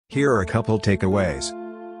Here are a couple takeaways.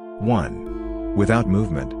 1. Without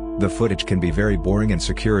movement, the footage can be very boring and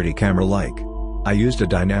security camera-like. I used a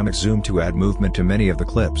dynamic zoom to add movement to many of the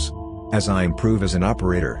clips. As I improve as an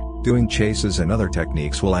operator, doing chases and other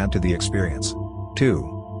techniques will add to the experience.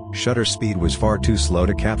 2. Shutter speed was far too slow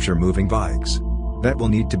to capture moving bikes. That will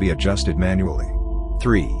need to be adjusted manually.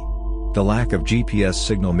 3. The lack of GPS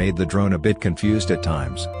signal made the drone a bit confused at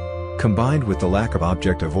times. Combined with the lack of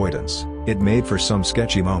object avoidance, it made for some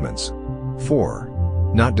sketchy moments.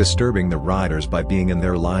 4. Not disturbing the riders by being in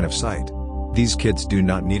their line of sight. These kids do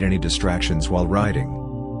not need any distractions while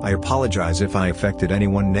riding. I apologize if I affected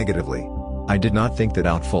anyone negatively. I did not think that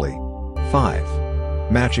out fully.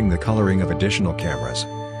 5. Matching the coloring of additional cameras.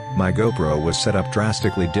 My GoPro was set up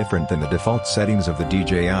drastically different than the default settings of the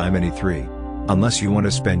DJI Mini 3. Unless you want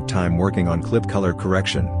to spend time working on clip color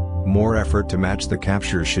correction, more effort to match the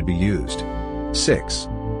captures should be used. 6.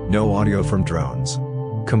 No audio from drones.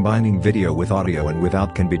 Combining video with audio and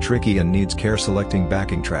without can be tricky and needs care selecting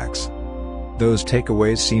backing tracks. Those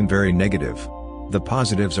takeaways seem very negative. The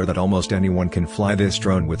positives are that almost anyone can fly this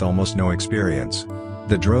drone with almost no experience.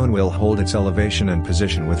 The drone will hold its elevation and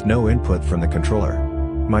position with no input from the controller.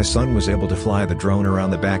 My son was able to fly the drone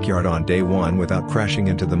around the backyard on day 1 without crashing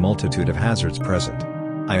into the multitude of hazards present.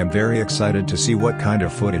 I am very excited to see what kind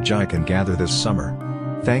of footage I can gather this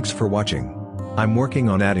summer. Thanks for watching. I'm working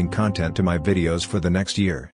on adding content to my videos for the next year.